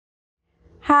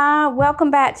Hi, welcome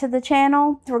back to the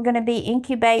channel. We're going to be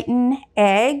incubating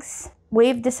eggs.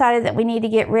 We've decided that we need to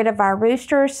get rid of our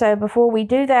roosters, so before we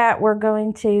do that, we're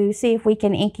going to see if we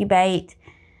can incubate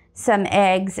some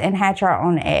eggs and hatch our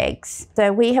own eggs.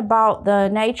 So we have bought the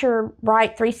Nature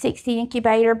Bright 360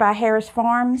 incubator by Harris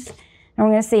Farms, and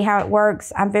we're going to see how it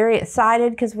works. I'm very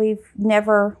excited because we've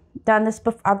never done this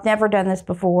before. I've never done this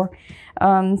before.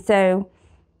 So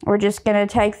we're just going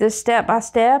to take this step by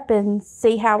step and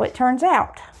see how it turns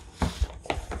out.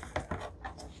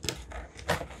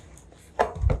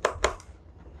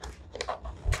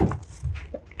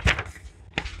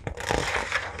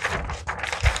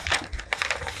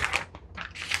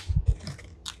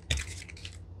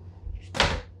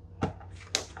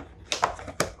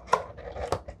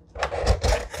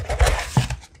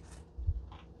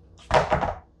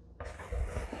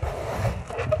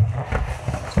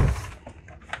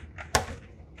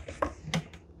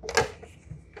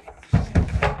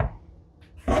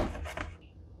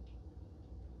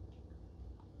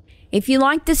 If you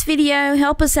like this video,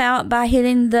 help us out by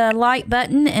hitting the like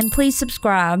button and please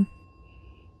subscribe.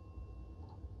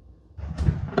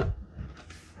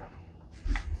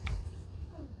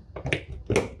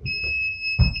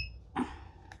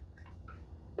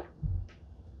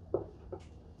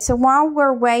 So while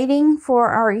we're waiting for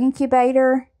our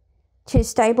incubator to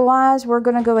stabilize, we're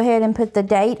going to go ahead and put the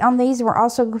date on these. We're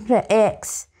also going to put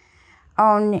X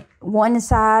on one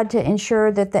side to ensure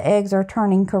that the eggs are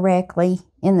turning correctly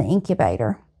in the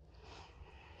incubator.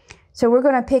 So we're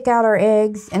going to pick out our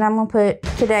eggs, and I'm going to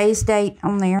put today's date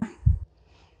on there.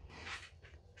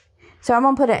 So I'm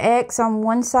going to put an X on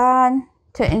one side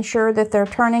to ensure that they're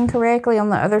turning correctly. On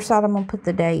the other side, I'm going to put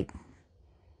the date.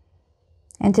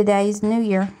 And today's New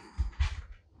Year.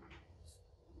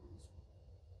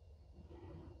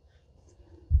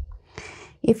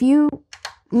 If you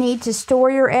need to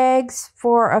store your eggs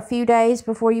for a few days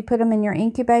before you put them in your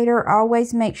incubator,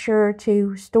 always make sure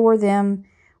to store them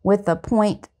with the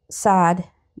point side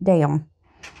down.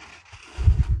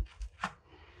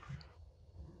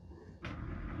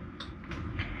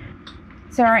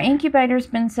 So our incubator's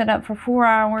been set up for 4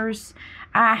 hours.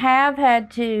 I have had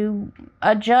to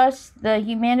adjust the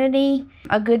humidity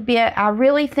a good bit. I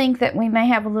really think that we may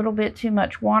have a little bit too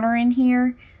much water in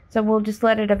here. So we'll just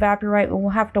let it evaporate, but we'll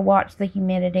have to watch the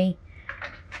humidity.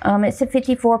 It's at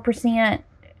 54%.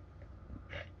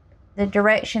 The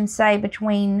directions say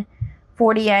between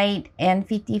 48 and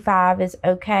 55 is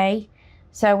okay.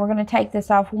 So we're going to take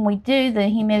this off. When we do, the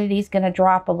humidity is going to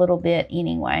drop a little bit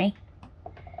anyway.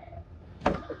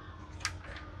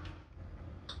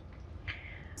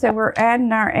 So we're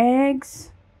adding our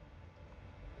eggs.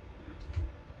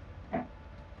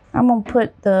 I'm going to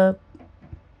put the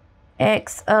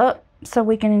X up so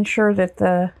we can ensure that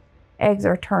the eggs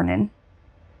are turning.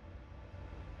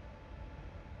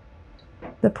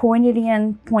 The pointed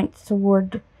end points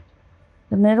toward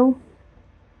the middle.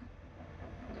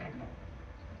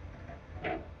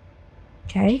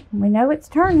 Okay, we know it's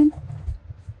turning.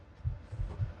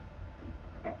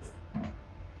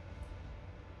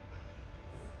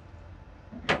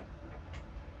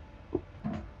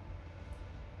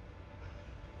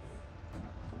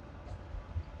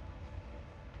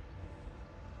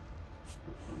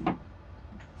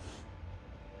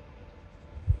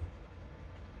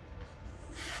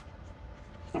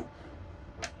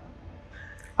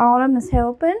 Autumn is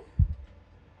helping.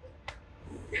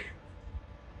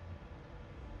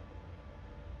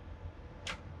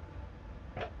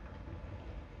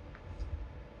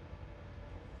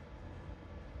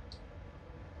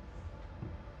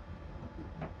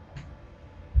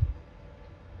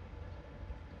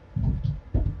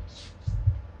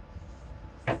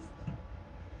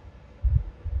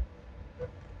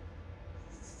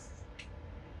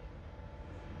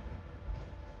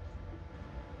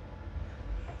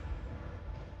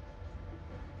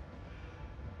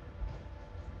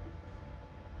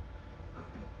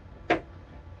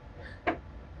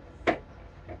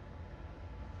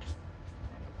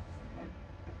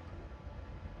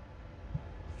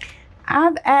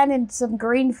 I've added some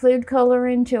green food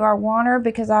coloring to our water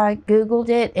because I Googled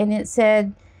it and it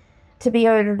said to be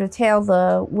able to tell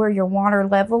where your water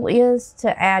level is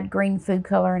to add green food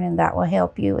coloring, and that will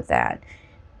help you with that.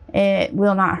 It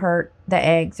will not hurt the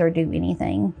eggs or do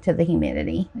anything to the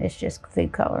humidity. It's just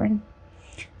food coloring.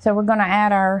 So we're going to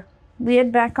add our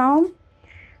lid back on,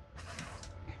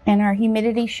 and our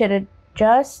humidity should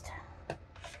adjust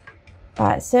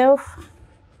by itself.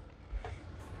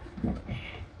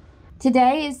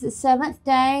 Today is the 7th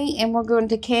day, and we're going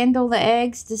to candle the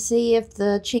eggs to see if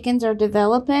the chickens are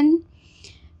developing.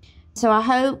 So I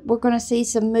hope we're going to see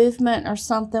some movement or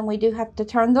something. We do have to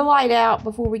turn the light out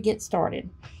before we get started.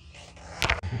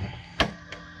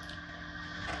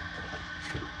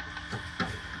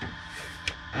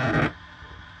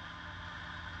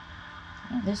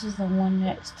 This is the one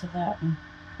next to that one,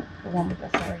 the one with the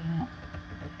 3 in it.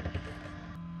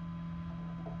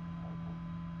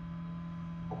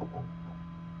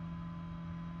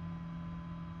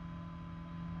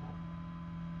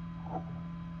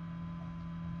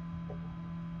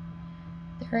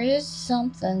 There is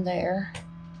something there.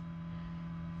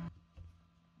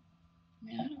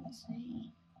 I don't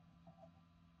see.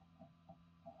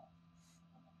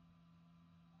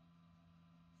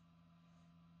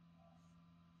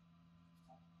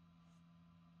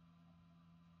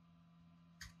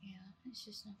 Yeah, it's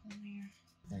just nothing there.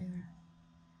 There.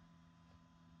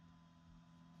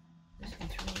 This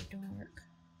one's really dark.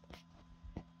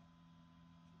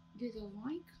 Did the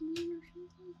light come on or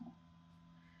something?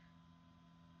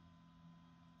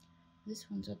 This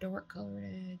one's a dark colored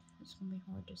egg. It's gonna be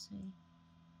hard to see.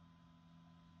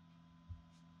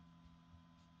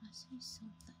 I see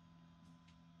something.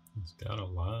 It's got a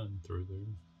line through there.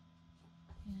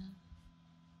 Yeah.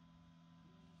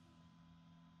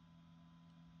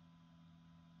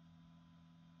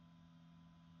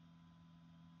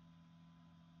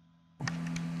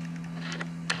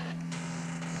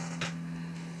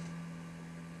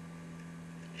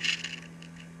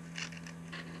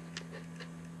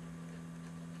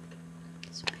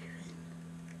 It's moving.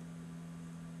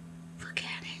 Look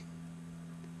at it.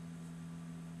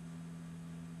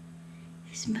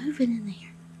 It's moving in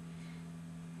there.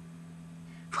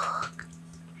 Look.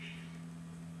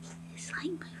 It's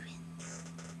like moving.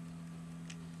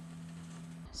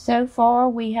 So far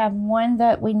we have one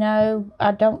that we know,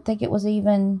 I don't think it was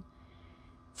even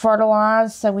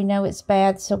fertilized, so we know it's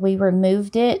bad, so we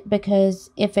removed it, because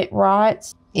if it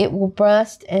rots it will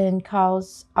bust and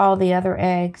cause all the other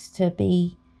eggs to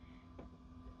be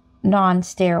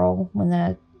non-sterile when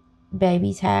the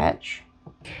babies hatch.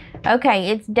 Okay,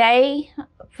 it's day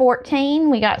 14.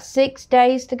 We got 6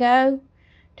 days to go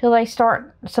till they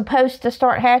supposed to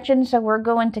start hatching, so we're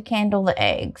going to candle the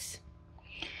eggs.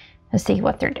 Let's see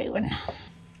what they're doing.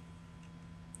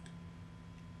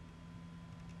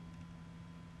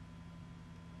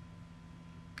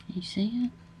 Can you see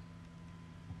it?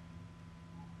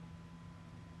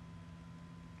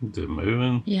 Is it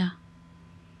moving? Yeah.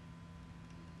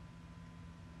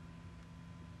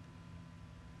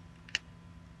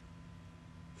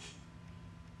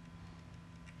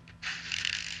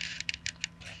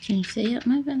 Can you see it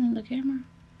moving in the camera?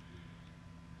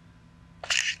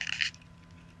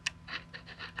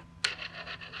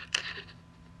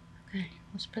 Okay,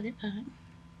 let's put it back.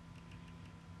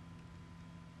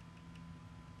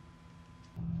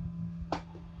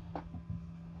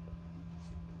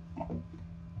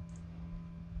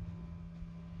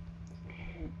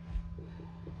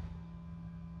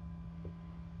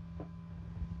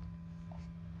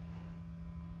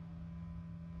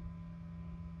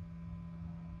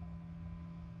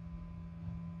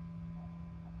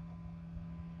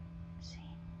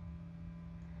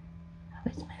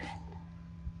 It's moving.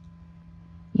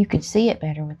 You could see it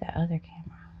better with the other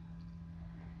camera.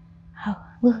 Oh,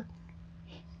 look.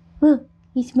 Look,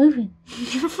 he's moving.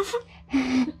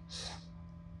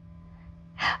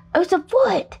 Oh, it's a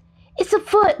foot. It's a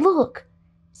foot, look.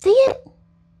 See it?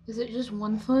 Is it just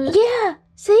 1 foot? Yeah,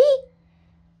 see?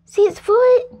 See its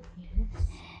foot? Yes.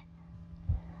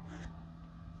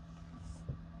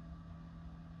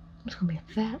 It's gonna be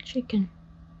a fat chicken.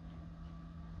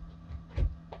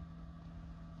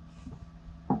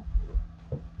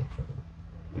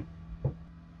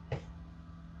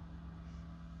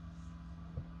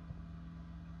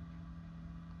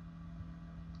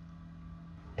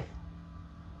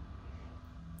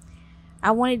 I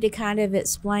wanted to kind of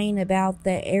explain about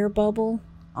the air bubble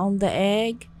on the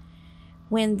egg.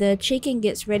 When the chicken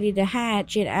gets ready to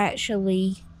hatch, it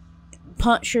actually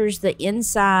punctures the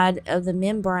inside of the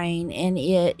membrane and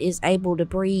it is able to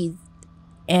breathe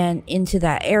and into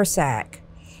that air sac.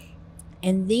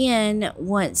 And then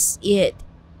once it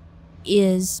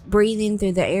is breathing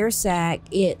through the air sac,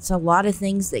 it's a lot of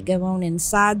things that go on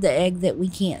inside the egg that we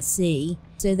can't see.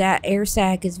 So that air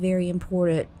sac is very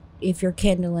important if you're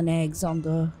kindling eggs on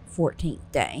the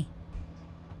 14th day.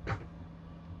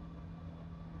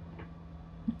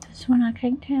 This one I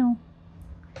can't tell.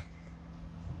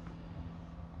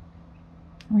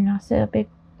 I mean, I see a big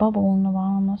bubble on the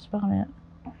bottom. That's about it.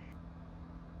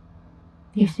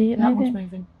 You see it that moving?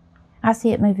 one's moving. I see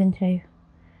it moving too.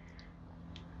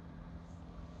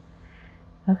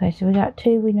 Okay, so we got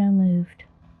 2 we know moved.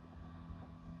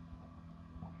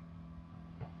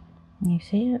 You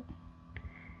see it?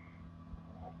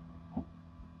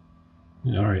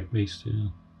 All right, be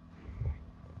still.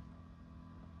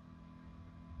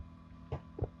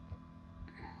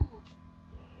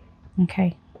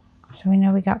 Okay, so we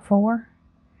know we got 4.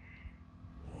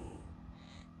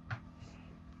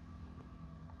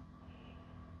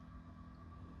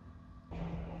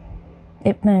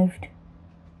 It moved.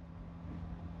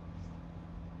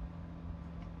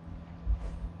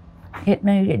 It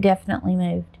moved. It definitely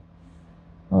moved.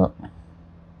 Look.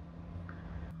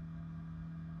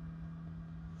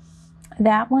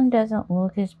 That one doesn't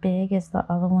look as big as the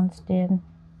other ones did.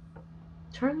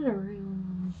 Turn it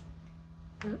around.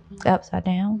 Upside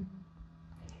down.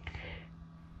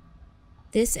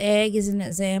 This egg is an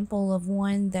example of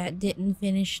one that didn't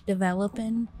finish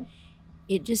developing.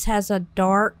 It just has a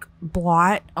dark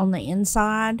blot on the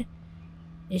inside.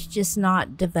 It's just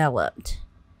not developed.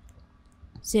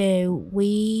 So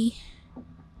we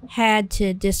had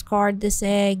to discard this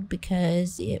egg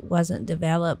because it wasn't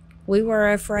developed. We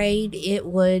were afraid it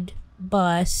would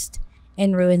bust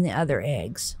and ruin the other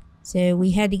eggs. So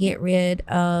we had to get rid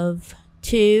of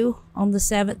 2 on the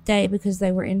 7th day because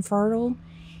they were infertile.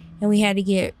 And we had to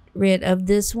get rid of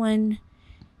this one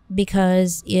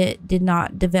because it did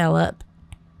not develop.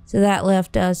 So that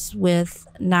left us with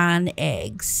 9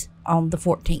 eggs on the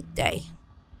 14th day.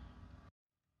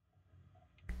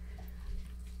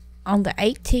 On the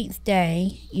 18th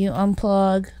day, you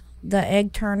unplug the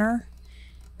egg turner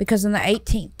because on the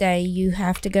 18th day, you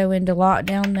have to go into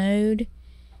lockdown mode,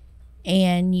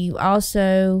 and you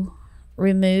also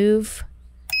remove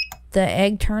the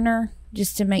egg turner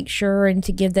just to make sure and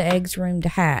to give the eggs room to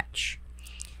hatch.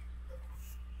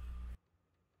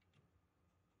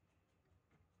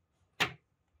 It's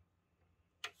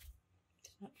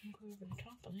not going to go over the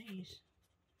top of these.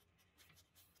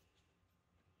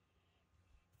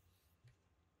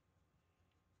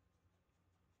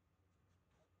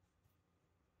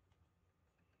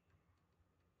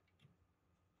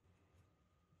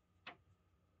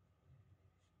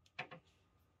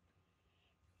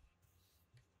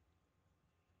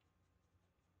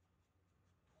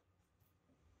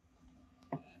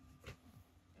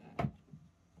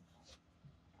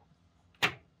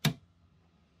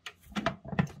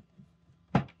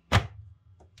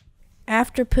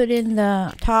 After putting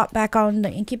the top back on the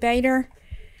incubator,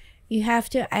 you have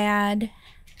to add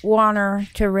water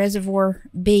to reservoir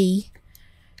B.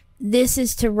 This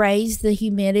is to raise the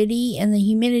humidity, and the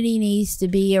humidity needs to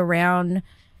be around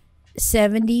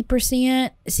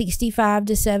 70%, 65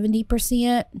 to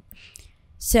 70%,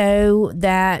 so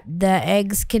that the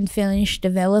eggs can finish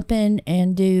developing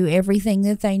and do everything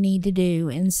that they need to do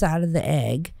inside of the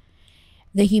egg.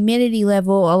 The humidity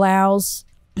level allows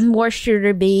moisture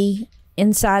to be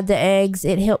inside the eggs.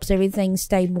 It helps everything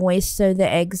stay moist so the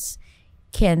eggs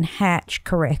can hatch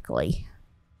correctly.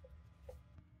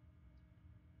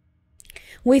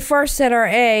 We first set our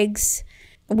eggs,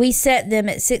 we set them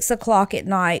at 6 o'clock at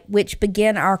night, which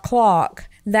began our clock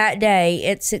that day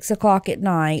at 6 o'clock at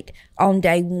night on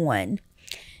day 1.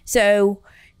 So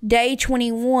day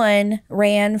 21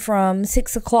 ran from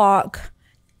 6 o'clock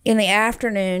in the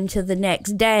afternoon to the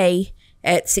next day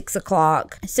at 6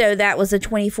 o'clock. So that was a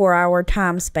 24-hour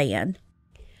time span.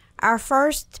 Our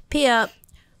first pip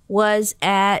was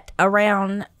at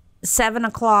around 7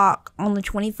 o'clock on the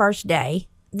 21st day.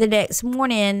 The next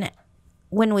morning,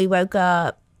 when we woke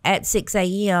up at 6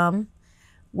 a.m.,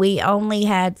 we only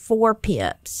had 4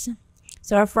 pips.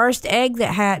 So our first egg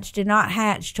that hatched did not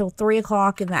hatch till 3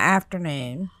 o'clock in the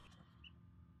afternoon.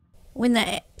 When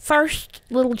the first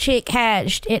little chick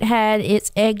hatched, it had its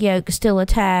egg yolk still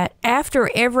attached. After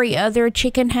every other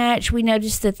chicken hatch, we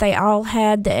noticed that they all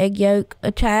had the egg yolk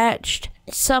attached.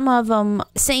 Some of them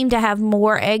seem to have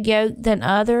more egg yolk than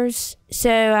others.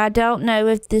 So I don't know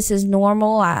if this is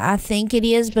normal. I think it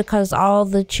is because all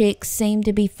the chicks seem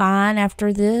to be fine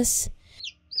after this.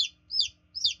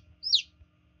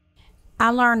 I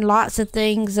learned lots of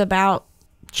things about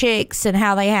chicks and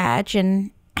how they hatch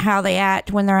and how they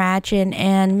act when they're hatching,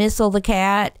 and Missile the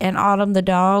cat and Autumn the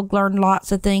dog learned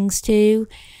lots of things too.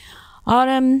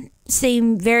 Autumn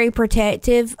seemed very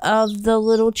protective of the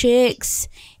little chicks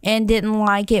and didn't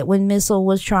like it when Missile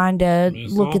was trying to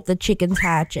look at the chickens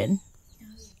hatching.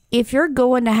 If you're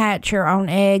going to hatch your own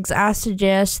eggs, I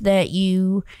suggest that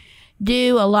you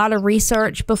do a lot of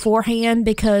research beforehand,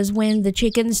 because when the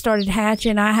chickens started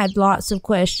hatching, I had lots of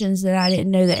questions that I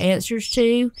didn't know the answers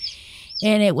to,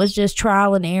 and it was just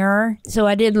trial and error. So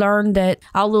I did learn that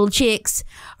all little chicks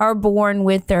are born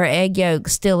with their egg yolk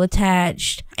still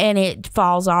attached, and it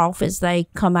falls off as they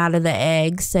come out of the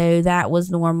egg, so that was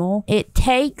normal. It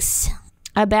takes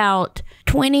about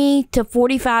 20 to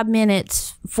 45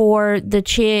 minutes for the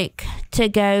chick to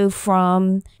go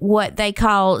from what they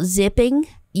call zipping.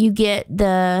 You get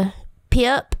the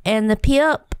pip, and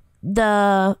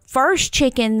the first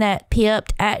chicken that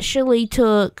pipped actually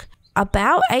took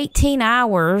about 18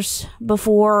 hours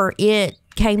before it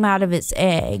came out of its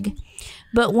egg.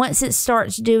 But once it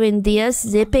starts doing this,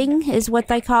 zipping is what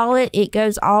they call it, it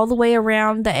goes all the way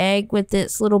around the egg with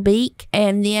its little beak.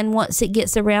 And then once it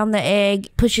gets around the egg,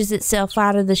 pushes itself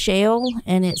out of the shell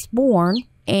and it's born.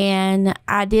 And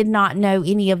I did not know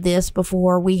any of this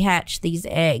before we hatched these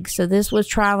eggs. So this was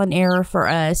trial and error for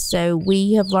us. So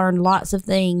we have learned lots of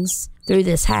things through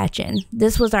this hatching.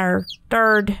 This was our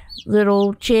third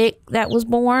little chick that was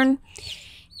born.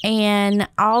 And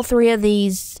all three of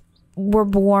these were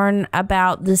born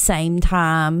about the same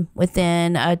time,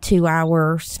 within a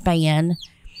 2-hour span.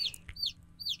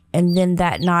 And then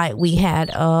that night we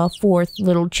had a fourth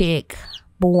little chick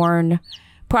born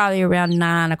probably around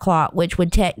 9 o'clock, which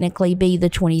would technically be the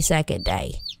 22nd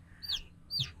day.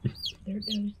 There it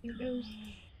goes, there it goes.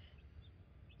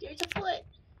 There's a foot.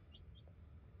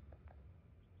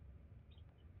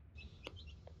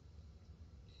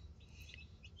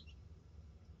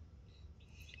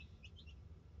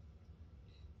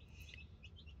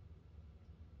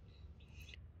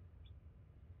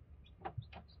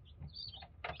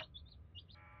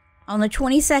 On the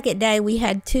 22nd day, we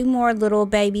had 2 more little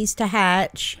babies to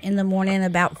hatch in the morning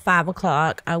about 5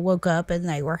 o'clock. I woke up and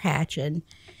they were hatching.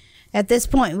 At this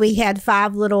point, we had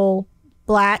 5 little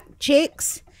black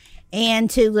chicks and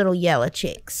 2 little yellow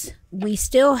chicks. We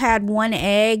still had 1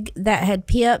 egg that had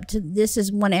pipped. This is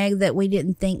 1 egg that we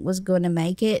didn't think was going to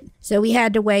make it. So we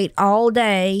had to wait all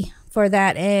day for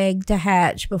that egg to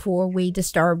hatch before we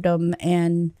disturbed them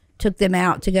and took them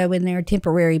out to go in their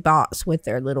temporary box with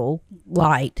their little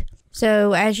light.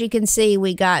 So as you can see,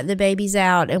 we got the babies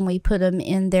out and we put them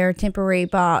in their temporary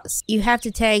box. You have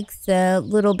to take the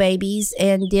little babies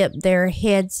and dip their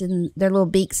heads and their little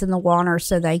beaks in the water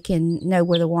so they can know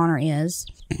where the water is.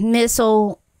 Miss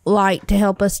will like to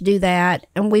help us do that,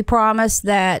 and we promise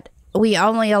that we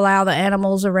only allow the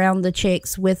animals around the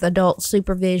chicks with adult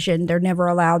supervision. They're never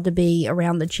allowed to be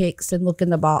around the chicks and look in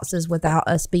the boxes without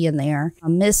us being there.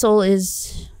 Missile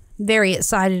is very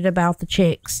excited about the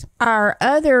chicks. Our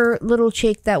other little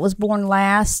chick that was born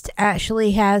last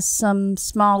actually has some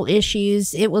small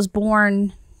issues. It was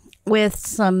born with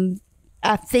some,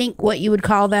 I think what you would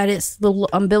call that, its little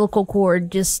umbilical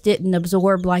cord just didn't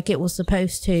absorb like it was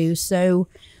supposed to. So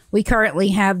we currently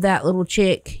have that little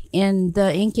chick in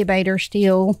the incubator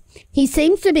still. He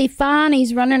seems to be fine.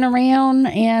 He's running around,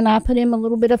 and I put him a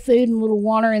little bit of food and a little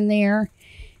water in there,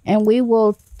 and we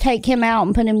will take him out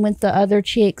and put him with the other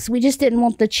chicks. We just didn't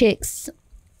want the chicks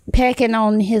pecking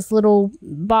on his little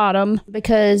bottom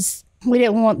because we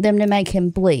didn't want them to make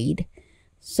him bleed.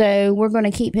 So we're going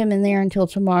to keep him in there until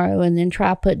tomorrow and then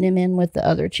try putting him in with the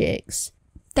other chicks.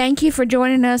 Thank you for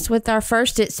joining us with our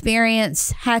first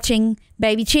experience hatching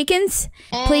baby chickens.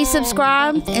 Please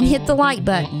subscribe and hit the like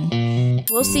button.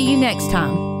 We'll see you next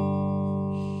time.